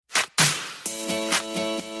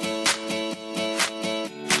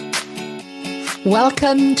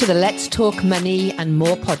Welcome to the Let's Talk Money and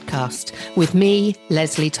More podcast with me,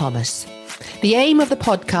 Leslie Thomas. The aim of the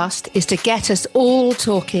podcast is to get us all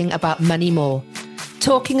talking about money more.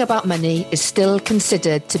 Talking about money is still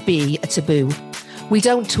considered to be a taboo. We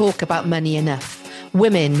don't talk about money enough.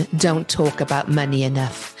 Women don't talk about money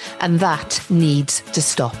enough, and that needs to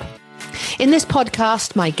stop. In this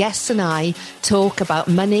podcast, my guests and I talk about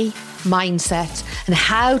money, mindset, and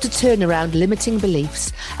how to turn around limiting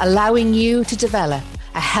beliefs, allowing you to develop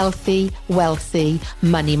a healthy, wealthy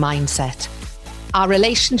money mindset. Our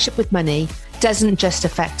relationship with money doesn't just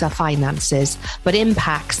affect our finances, but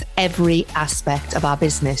impacts every aspect of our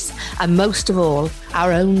business, and most of all,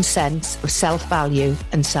 our own sense of self-value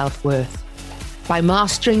and self-worth. By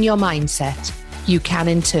mastering your mindset, you can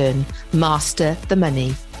in turn master the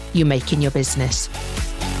money you make in your business.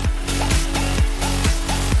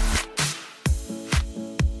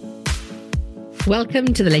 Welcome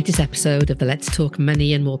to the latest episode of the Let's Talk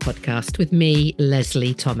Money and More podcast with me,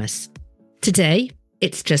 Leslie Thomas. Today,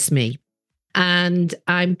 it's just me, and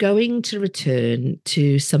I'm going to return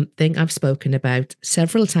to something I've spoken about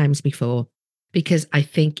several times before because I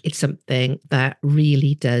think it's something that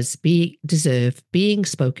really does deserve being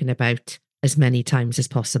spoken about as many times as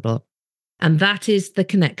possible. And that is the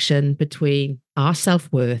connection between our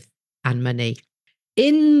self-worth and money.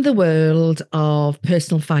 In the world of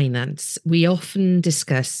personal finance, we often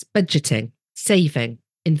discuss budgeting, saving,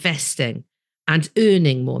 investing, and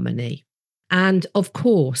earning more money. And of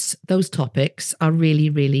course, those topics are really,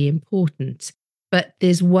 really important. But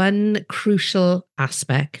there's one crucial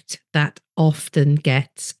aspect that often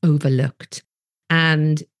gets overlooked.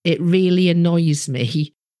 And it really annoys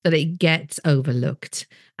me that it gets overlooked.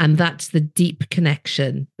 And that's the deep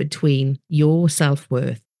connection between your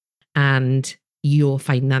self-worth and your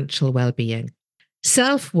financial well-being.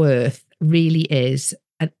 Self-worth really is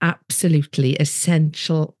an absolutely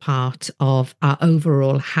essential part of our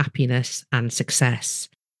overall happiness and success.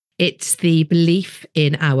 It's the belief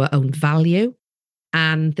in our own value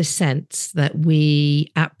and the sense that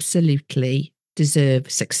we absolutely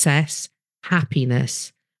deserve success,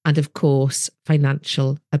 happiness, and of course,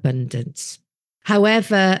 financial abundance.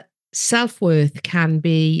 However, self-worth can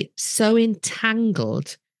be so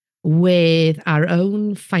entangled with our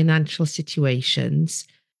own financial situations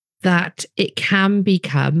that it can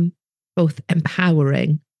become both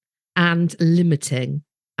empowering and limiting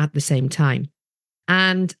at the same time.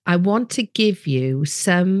 And I want to give you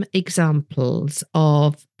some examples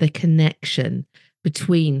of the connection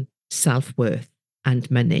between self-worth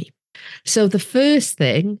and money. So the first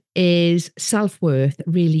thing is self-worth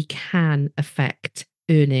really can affect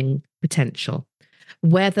earning potential,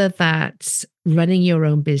 whether that's running your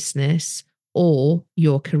own business or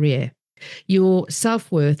your career. Your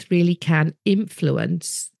self-worth really can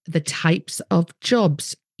influence the types of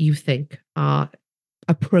jobs you think are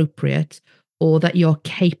appropriate or that you're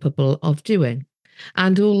capable of doing,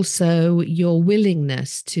 and also your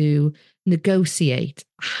willingness to negotiate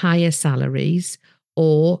higher salaries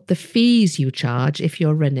or the fees you charge if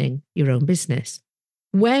you're running your own business.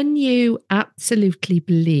 When you absolutely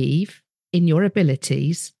believe in your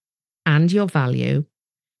abilities and your value,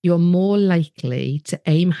 you're more likely to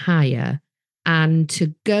aim higher and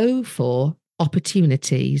to go for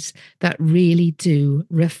opportunities that really do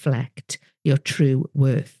reflect your true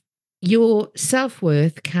worth. Your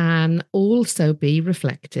self-worth can also be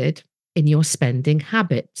reflected in your spending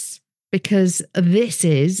habits, because this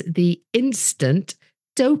is the instant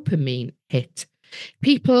dopamine hit.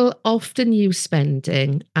 People often use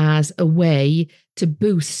spending as a way to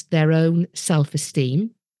boost their own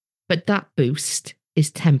self-esteem, but that boost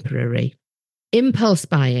is temporary. Impulse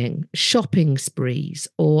buying, shopping sprees,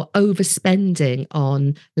 or overspending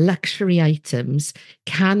on luxury items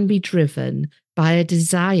can be driven by a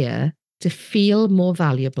desire to feel more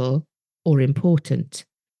valuable or important.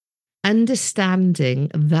 Understanding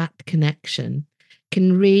that connection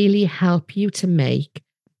can really help you to make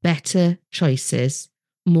better choices,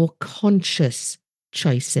 more conscious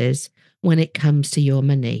choices when it comes to your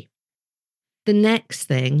money. The next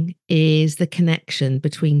thing is the connection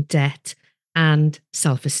between debt and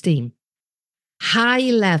self-esteem.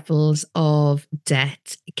 High levels of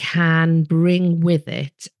debt can bring with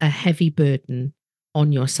it a heavy burden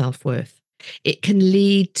on your self-worth. It can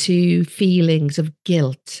lead to feelings of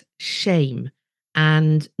guilt, shame,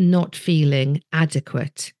 and not feeling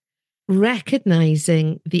adequate.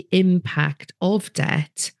 Recognizing the impact of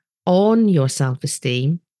debt on your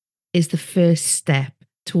self-esteem is the first step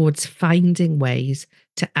towards finding ways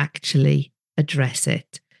to actually address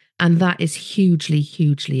it. And that is hugely,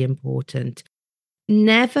 hugely important.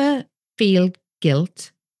 Never feel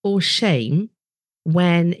guilt or shame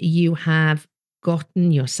when you have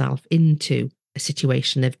gotten yourself into a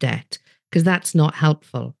situation of debt, because that's not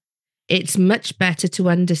helpful. It's much better to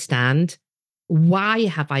understand, why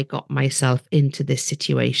have I got myself into this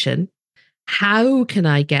situation? How can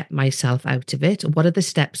I get myself out of it? What are the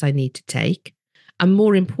steps I need to take? And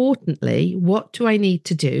more importantly, what do I need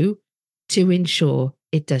to do to ensure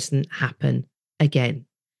it doesn't happen again?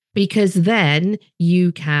 Because then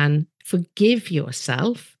you can forgive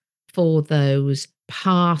yourself for those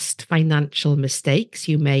past financial mistakes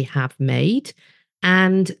you may have made.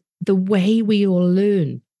 And the way we all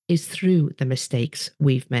learn is through the mistakes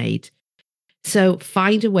we've made. So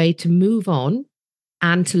find a way to move on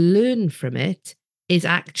and to learn from it is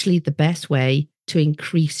actually the best way to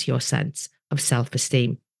increase your sense of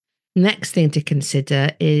self-esteem. Next thing to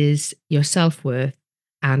consider is your self-worth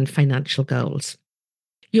and financial goals.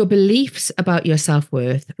 Your beliefs about your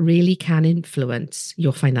self-worth really can influence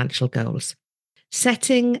your financial goals.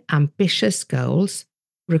 Setting ambitious goals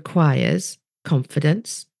requires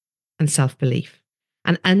confidence and self-belief,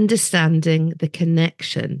 and understanding the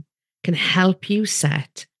connection can help you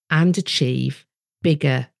set and achieve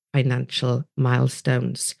bigger financial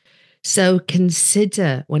milestones. So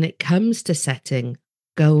consider, when it comes to setting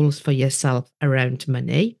goals for yourself around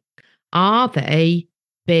money, are they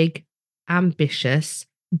big, ambitious,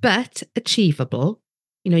 but achievable?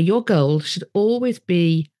 Your goals should always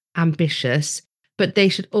be ambitious, but they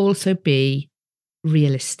should also be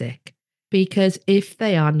realistic. Because if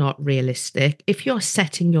they are not realistic, if you're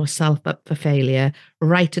setting yourself up for failure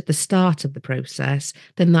right at the start of the process,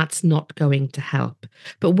 then that's not going to help.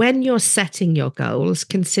 But when you're setting your goals,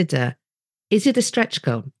 consider, is it a stretch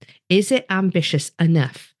goal? Is it ambitious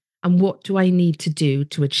enough? And what do I need to do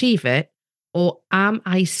to achieve it? Or am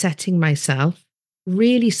I setting myself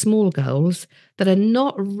really small goals that are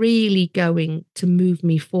not really going to move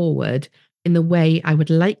me forward in the way I would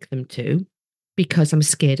like them to, because I'm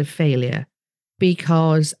scared of failure,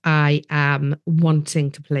 because I am wanting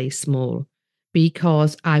to play small,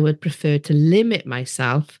 because I would prefer to limit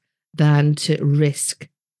myself than to risk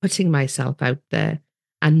putting myself out there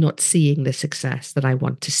and not seeing the success that I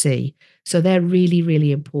want to see. So they're really,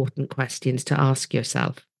 really important questions to ask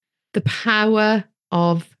yourself. The power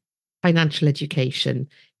of financial education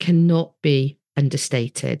cannot be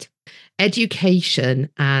understated. Education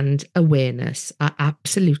and awareness are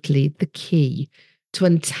absolutely the key to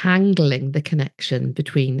untangling the connection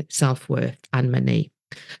between self-worth and money.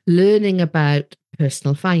 Learning about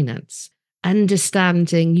personal finance,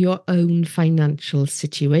 understanding your own financial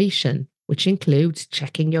situation, which includes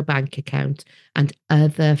checking your bank account and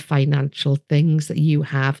other financial things that you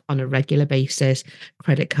have on a regular basis,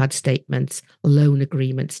 credit card statements, loan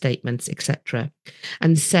agreement statements, etc.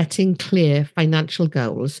 And setting clear financial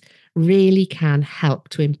goals really can help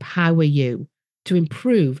to empower you to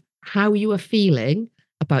improve how you are feeling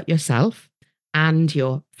about yourself and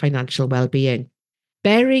your financial well-being.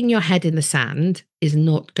 Burying your head in the sand is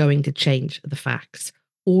not going to change the facts.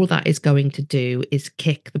 All that is going to do is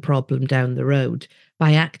kick the problem down the road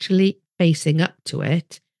by actually facing up to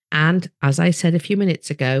it. And as I said a few minutes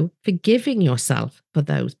ago, forgiving yourself for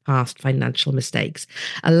those past financial mistakes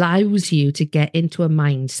allows you to get into a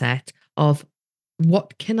mindset of,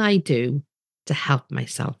 what can I do to help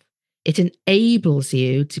myself? It enables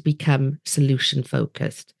you to become solution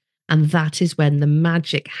focused. And that is when the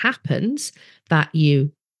magic happens, that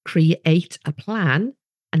you create a plan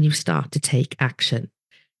and you start to take action.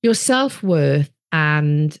 Your self-worth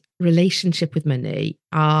and relationship with money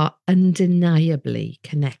are undeniably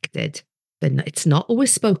connected. It's not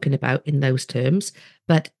always spoken about in those terms,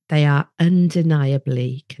 but they are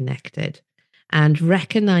undeniably connected. And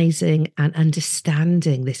recognizing and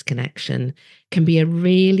understanding this connection can be a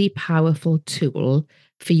really powerful tool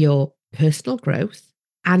for your personal growth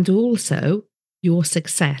and also your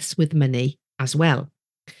success with money as well.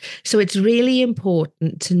 So it's really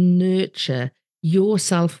important to nurture your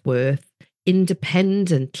self-worth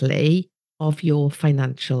independently of your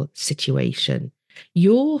financial situation.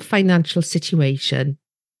 Your financial situation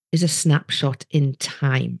is a snapshot in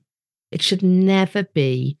time. It should never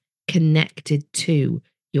be connected to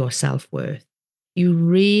your self-worth. You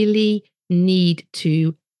really need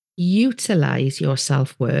to utilize your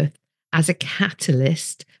self-worth as a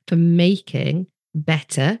catalyst for making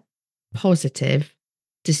better, positive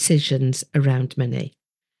decisions around money.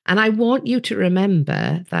 And I want you to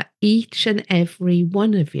remember that each and every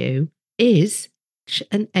one of you is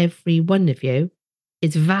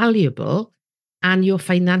valuable, and your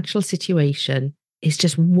financial situation is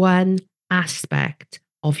just one aspect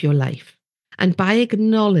of your life. And by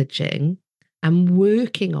acknowledging and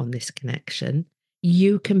working on this connection,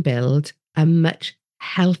 you can build a much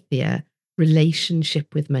healthier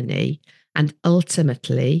relationship with money and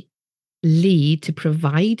ultimately lead to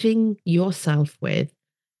providing yourself with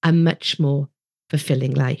a much more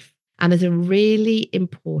fulfilling life. And there's a really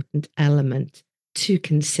important element to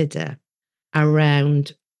consider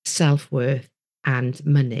around self-worth and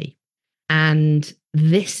money. And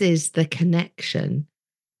this is the connection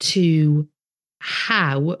to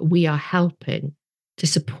how we are helping to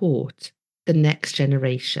support the next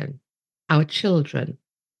generation, our children,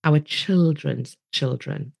 our children's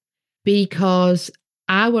children, because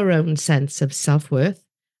our own sense of self-worth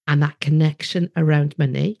and that connection around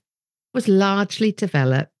money was largely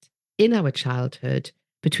developed in our childhood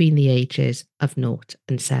between the ages of 0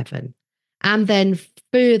 and 7, and then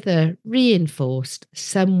further reinforced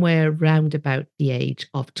somewhere round about the age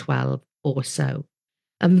of 12 or so.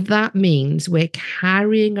 And that means we're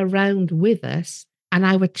carrying around with us, and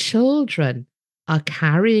our children are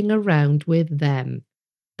carrying around with them,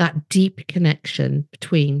 that deep connection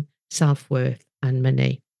between self-worth and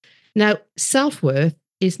money. Now, self-worth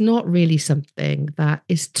is not really something that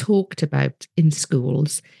is talked about in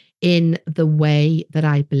schools in the way that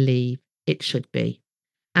I believe it should be.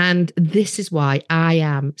 And this is why I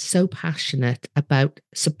am so passionate about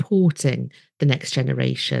supporting the next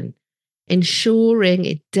generation, ensuring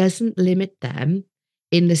it doesn't limit them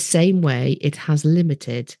in the same way it has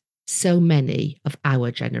limited so many of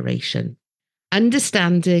our generation.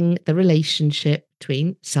 Understanding the relationship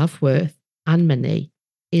between self-worth and money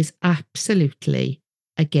is absolutely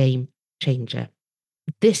a game changer.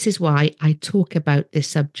 This is why I talk about this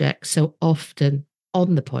subject so often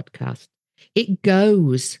on the podcast. It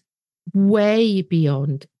goes way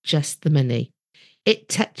beyond just the money. It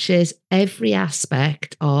touches every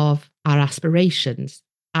aspect of our aspirations,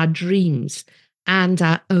 our dreams, and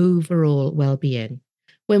our overall well-being.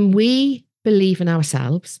 When we believe in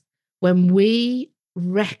ourselves, when we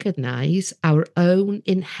recognize our own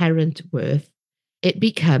inherent worth, it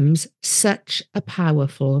becomes such a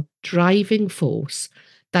powerful driving force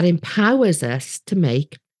that empowers us to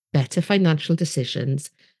make better financial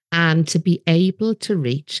decisions and to be able to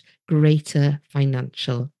reach greater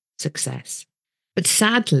financial success. But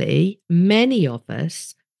sadly, many of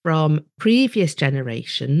us from previous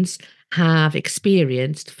generations have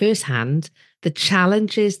experienced firsthand the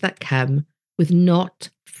challenges that come with not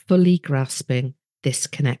fully grasping this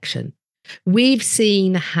connection. We've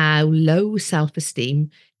seen how low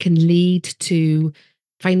self-esteem can lead to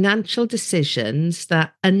financial decisions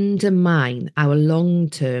that undermine our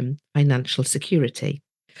long-term financial security.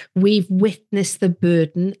 We've witnessed the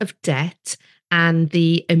burden of debt and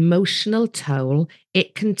the emotional toll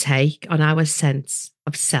it can take on our sense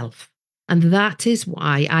of self. And that is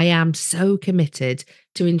why I am so committed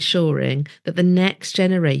to ensuring that the next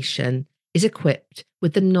generation is equipped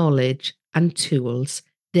with the knowledge and tools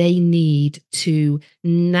they need to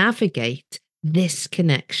navigate this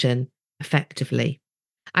connection effectively.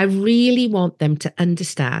 I really want them to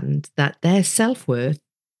understand that their self-worth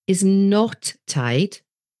is not tied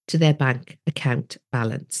to their bank account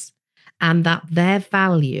balance, and that their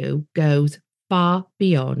value goes far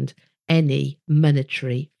beyond any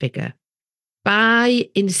monetary figure. By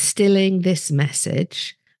instilling this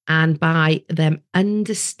message and by them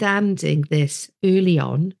understanding this early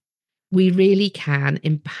on, we really can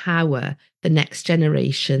empower the next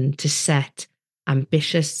generation to set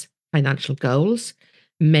ambitious financial goals,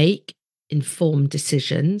 make informed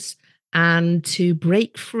decisions, and to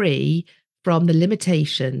break free from the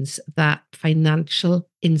limitations that financial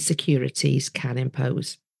insecurities can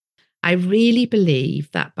impose. I really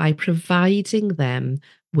believe that by providing them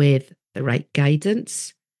with the right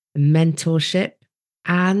guidance, mentorship,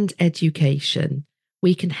 and education,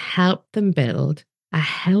 we can help them build a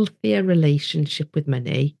healthier relationship with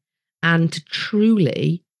money and to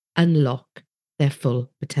truly unlock their full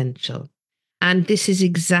potential. And this is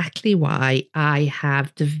exactly why I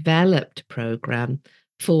have developed a program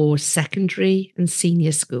for secondary and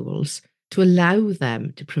senior schools to allow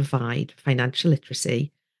them to provide financial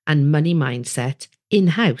literacy and money mindset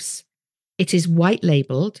in-house. It is white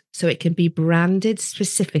labeled, so it can be branded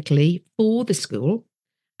specifically for the school.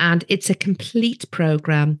 And it's a complete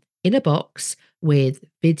program in a box with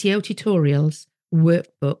video tutorials,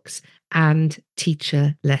 workbooks, and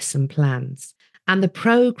teacher lesson plans. And the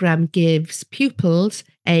program gives pupils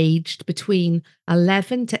aged between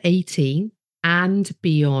 11 to 18 and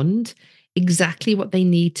beyond exactly what they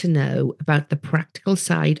need to know about the practical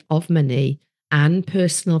side of money and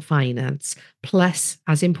personal finance, plus,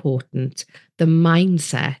 as important, the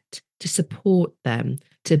mindset to support them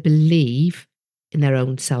to believe in their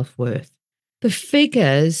own self-worth. The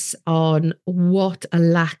figures on what a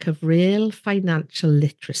lack of real financial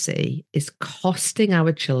literacy is costing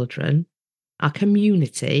our children, our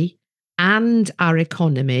community, and our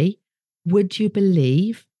economy, would you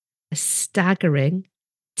believe a staggering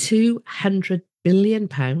 £200 billion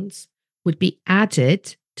would be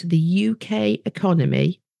added to the UK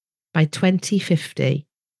economy by 2050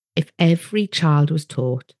 if every child was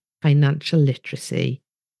taught financial literacy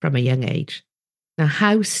from a young age. Now,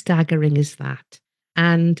 how staggering is that?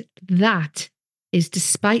 And that is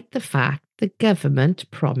despite the fact the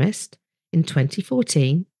government promised in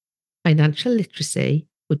 2014 financial literacy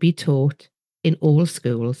would be taught in all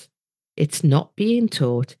schools. It's not being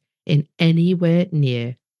taught in anywhere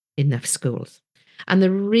near enough schools. And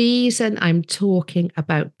the reason I'm talking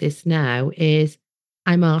about this now is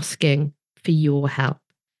I'm asking for your help.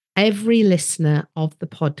 Every listener of the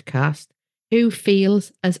podcast who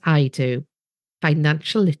feels as I do,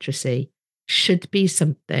 financial literacy should be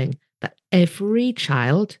something that every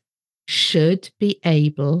child should be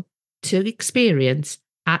able to experience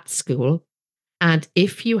at school. And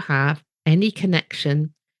if you have any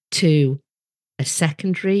connection to a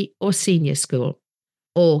secondary or senior school,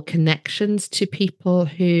 or connections to people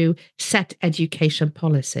who set education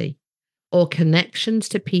policy, or connections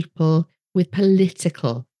to people with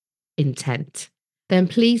political intent, then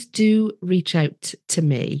please do reach out to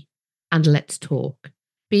me and let's talk.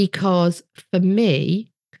 Because for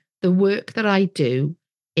me, the work that I do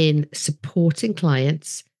in supporting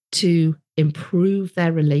clients to improve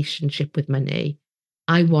their relationship with money,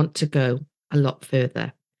 I want to go a lot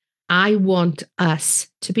further. I want us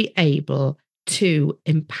to be able to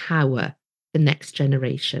empower the next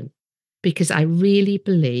generation, because I really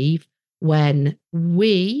believe when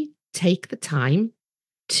we take the time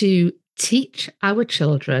to teach our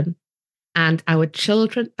children, and our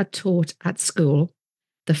children are taught at school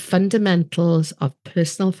the fundamentals of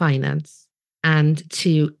personal finance, and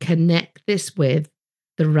to connect this with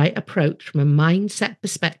the right approach from a mindset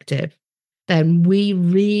perspective, then we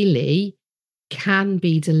really can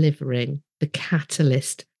be delivering the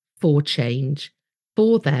catalyst for change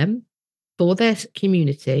for them, for their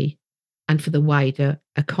community, and for the wider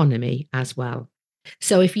economy as well.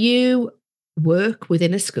 So if you work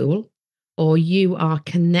within a school or you are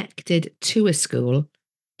connected to a school,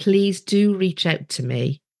 please do reach out to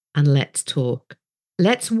me and let's talk.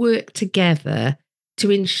 Let's work together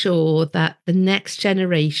to ensure that the next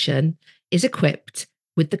generation is equipped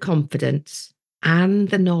with the confidence and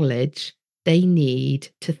the knowledge they need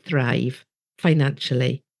to thrive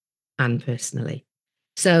financially and personally.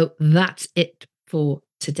 So that's it for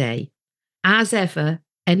today. As ever,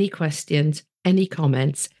 any questions, any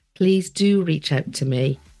comments, please do reach out to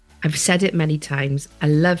me. I've said it many times. I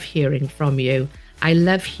love hearing from you. I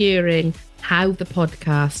love hearing how the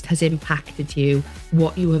podcast has impacted you,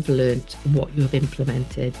 what you have learnt, what you have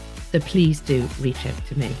implemented. So please do reach out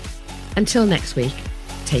to me. Until next week,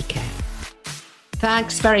 take care.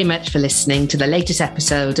 Thanks very much for listening to the latest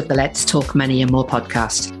episode of the Let's Talk Money and More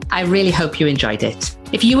podcast. I really hope you enjoyed it.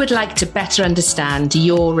 If you would like to better understand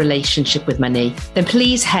your relationship with money, then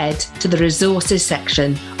please head to the resources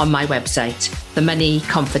section on my website, the Money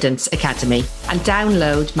Confidence Academy, and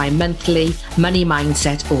download my monthly money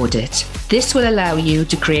mindset audit. This will allow you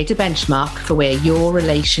to create a benchmark for where your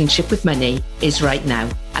relationship with money is right now,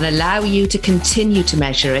 and allow you to continue to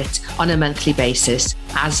measure it on a monthly basis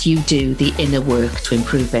as you do the inner work to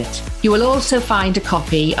improve it. You will also find a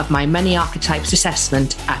copy of my Money Archetypes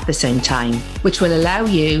assessment at the same time, which will allow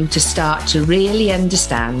you to start to really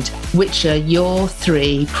understand which are your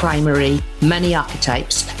 3 primary money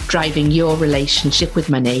archetypes driving your relationship with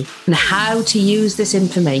money, and how to use this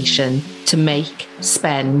information to make,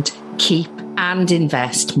 spend, keep, and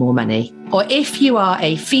invest more money. Or if you are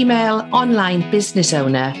a female online business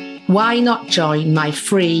owner, why not join my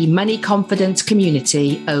free Money Confidence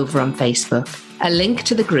community over on Facebook? A link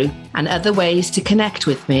to the group and other ways to connect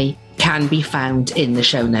with me can be found in the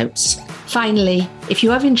show notes. Finally, if you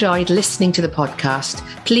have enjoyed listening to the podcast,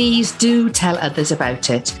 please do tell others about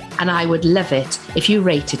it, and I would love it if you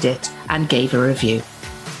rated it and gave a review.